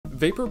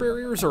Vapor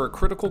barriers are a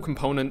critical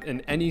component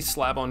in any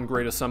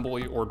slab-on-grade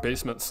assembly or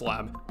basement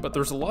slab, but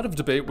there's a lot of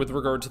debate with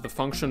regard to the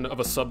function of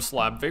a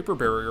sub-slab vapor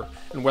barrier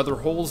and whether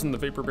holes in the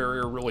vapor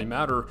barrier really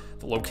matter,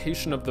 the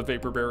location of the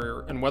vapor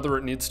barrier, and whether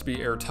it needs to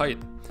be airtight.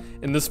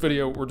 In this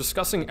video, we're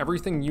discussing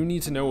everything you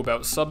need to know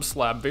about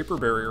sub-slab vapor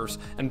barriers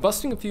and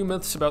busting a few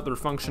myths about their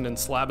function in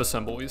slab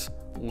assemblies.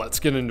 Let's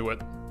get into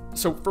it.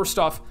 So first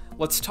off,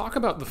 let's talk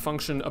about the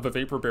function of a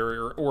vapor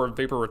barrier or a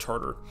vapor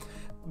retarder.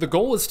 The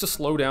goal is to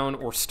slow down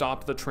or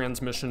stop the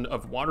transmission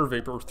of water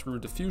vapor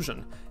through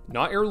diffusion,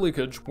 not air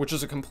leakage, which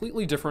is a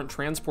completely different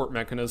transport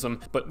mechanism,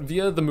 but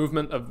via the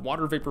movement of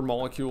water vapor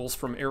molecules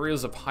from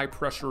areas of high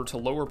pressure to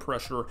lower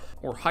pressure,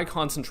 or high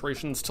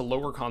concentrations to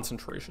lower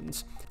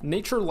concentrations.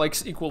 Nature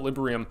likes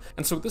equilibrium,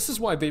 and so this is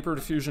why vapor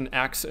diffusion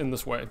acts in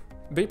this way.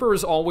 Vapor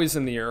is always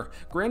in the air,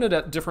 granted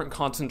at different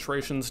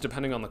concentrations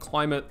depending on the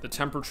climate, the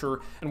temperature,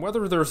 and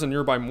whether there's a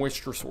nearby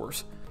moisture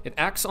source. It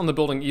acts on the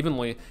building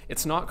evenly,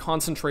 it's not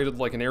concentrated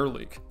like an air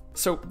leak.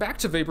 So back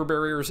to vapor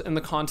barriers in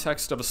the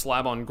context of a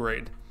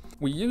slab-on-grade.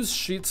 We use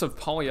sheets of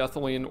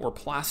polyethylene or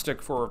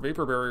plastic for our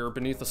vapor barrier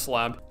beneath a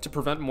slab to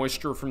prevent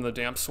moisture from the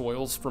damp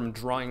soils from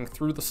drying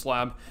through the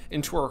slab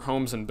into our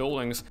homes and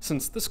buildings,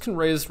 since this can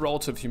raise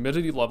relative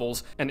humidity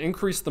levels and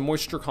increase the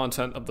moisture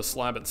content of the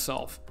slab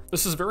itself.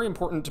 This is very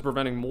important to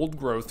preventing mold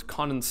growth,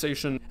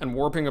 condensation, and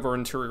warping of our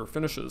interior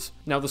finishes.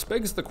 Now this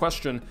begs the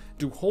question,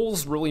 do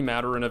holes really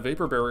matter in a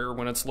vapor barrier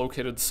when it's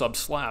located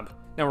sub-slab?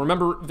 Now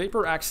remember,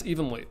 vapor acts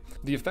evenly.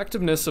 The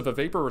effectiveness of a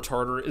vapor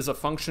retarder is a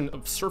function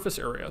of surface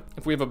area.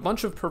 If we have a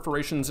bunch of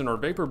perforations in our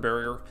vapor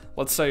barrier,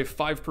 let's say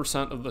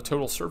 5% of the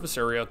total surface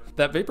area,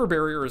 that vapor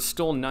barrier is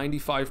still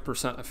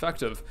 95%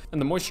 effective, and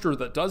the moisture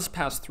that does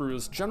pass through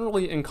is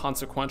generally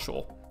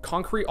inconsequential.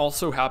 Concrete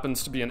also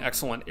happens to be an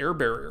excellent air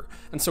barrier,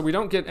 and so we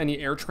don't get any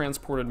air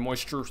transported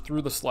moisture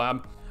through the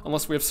slab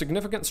unless we have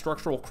significant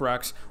structural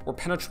cracks or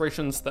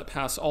penetrations that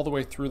pass all the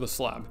way through the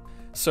slab.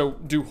 So,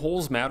 do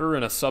holes matter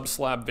in a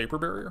sub-slab vapor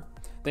barrier?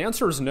 The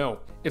answer is no,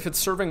 if it's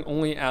serving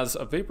only as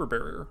a vapor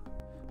barrier.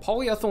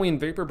 Polyethylene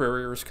vapor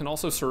barriers can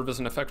also serve as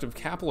an effective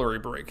capillary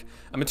break,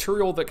 a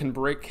material that can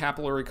break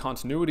capillary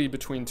continuity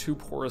between two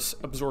porous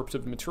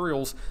absorptive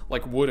materials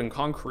like wood and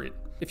concrete.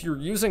 If you're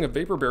using a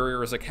vapor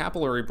barrier as a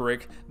capillary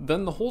break,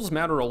 then the holes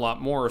matter a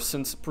lot more,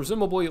 since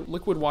presumably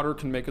liquid water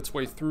can make its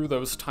way through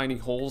those tiny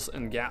holes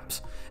and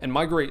gaps and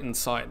migrate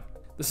inside.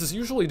 This is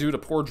usually due to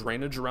poor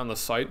drainage around the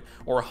site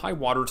or a high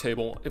water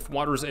table if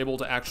water is able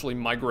to actually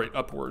migrate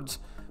upwards.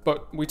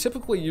 But we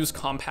typically use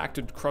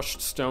compacted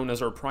crushed stone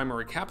as our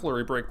primary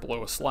capillary break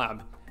below a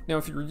slab. Now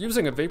if you're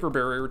using a vapor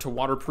barrier to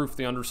waterproof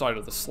the underside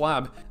of the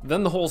slab,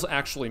 then the holes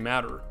actually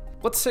matter.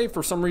 Let's say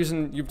for some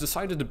reason you've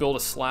decided to build a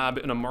slab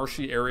in a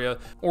marshy area,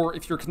 or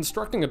if you're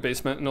constructing a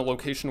basement in a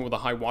location with a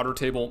high water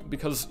table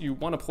because you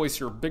want to place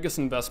your biggest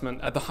investment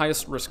at the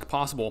highest risk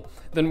possible,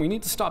 then we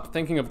need to stop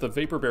thinking of the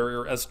vapor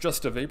barrier as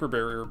just a vapor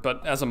barrier,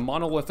 but as a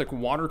monolithic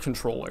water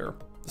control layer.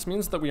 This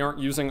means that we aren't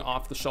using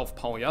off-the-shelf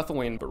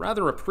polyethylene, but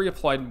rather a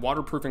pre-applied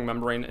waterproofing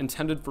membrane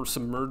intended for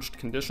submerged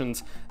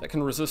conditions that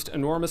can resist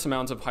enormous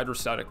amounts of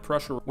hydrostatic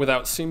pressure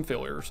without seam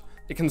failures.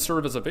 It can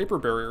serve as a vapor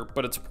barrier,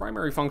 but its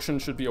primary function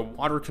should be a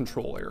water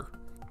control layer.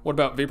 What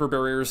about vapor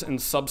barriers in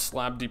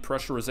sub-slab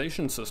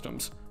depressurization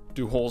systems?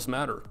 Do holes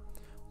matter?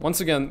 Once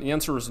again, the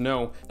answer is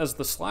no, as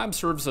the slab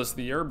serves as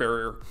the air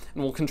barrier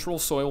and will control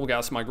soil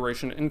gas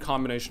migration in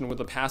combination with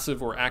a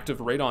passive or active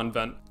radon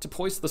vent to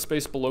place the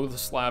space below the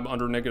slab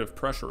under negative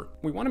pressure.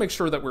 We want to make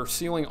sure that we're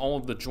sealing all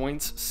of the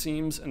joints,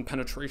 seams, and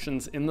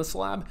penetrations in the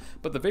slab,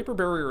 but the vapor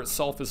barrier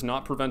itself is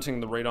not preventing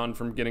the radon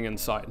from getting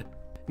inside.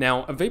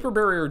 Now, a vapor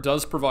barrier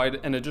does provide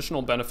an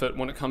additional benefit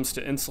when it comes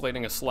to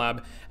insulating a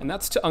slab, and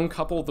that's to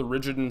uncouple the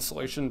rigid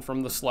insulation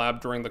from the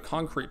slab during the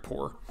concrete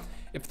pour.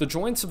 If the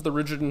joints of the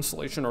rigid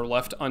insulation are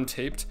left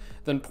untaped,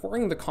 then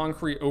pouring the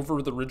concrete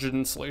over the rigid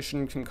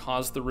insulation can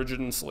cause the rigid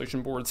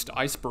insulation boards to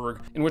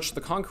iceberg, in which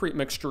the concrete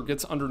mixture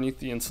gets underneath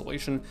the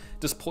insulation,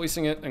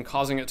 displacing it and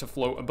causing it to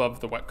float above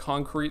the wet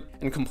concrete,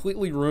 and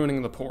completely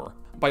ruining the pour.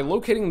 By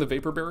locating the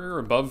vapor barrier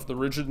above the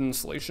rigid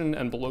insulation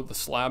and below the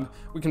slab,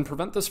 we can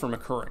prevent this from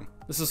occurring.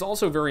 This is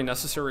also very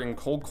necessary in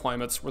cold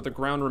climates where the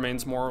ground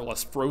remains more or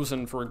less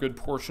frozen for a good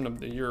portion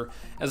of the year,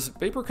 as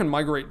vapor can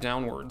migrate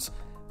downwards.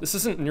 This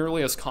isn't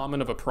nearly as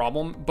common of a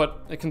problem,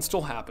 but it can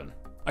still happen.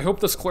 I hope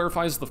this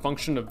clarifies the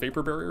function of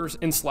vapor barriers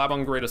in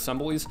slab-on-grade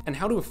assemblies and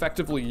how to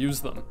effectively use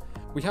them.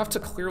 We have to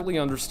clearly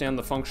understand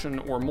the function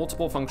or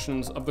multiple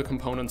functions of the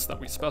components that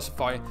we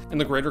specify in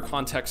the greater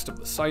context of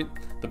the site,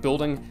 the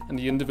building, and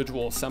the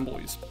individual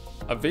assemblies.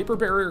 A vapor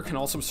barrier can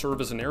also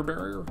serve as an air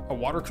barrier, a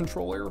water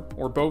control layer,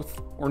 or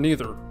both, or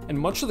neither. And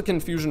much of the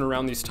confusion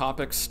around these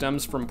topics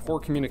stems from poor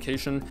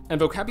communication and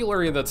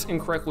vocabulary that's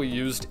incorrectly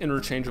used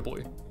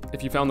interchangeably.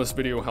 If you found this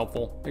video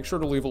helpful, make sure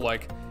to leave a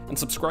like and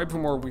subscribe for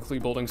more weekly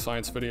building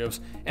science videos,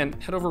 and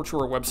head over to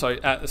our website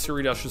at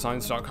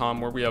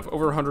asiri-designs.com where we have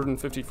over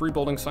 150 free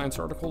building science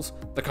articles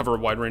that cover a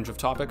wide range of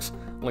topics.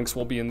 Links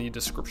will be in the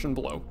description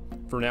below.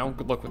 For now,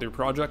 good luck with your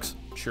projects.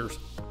 Cheers.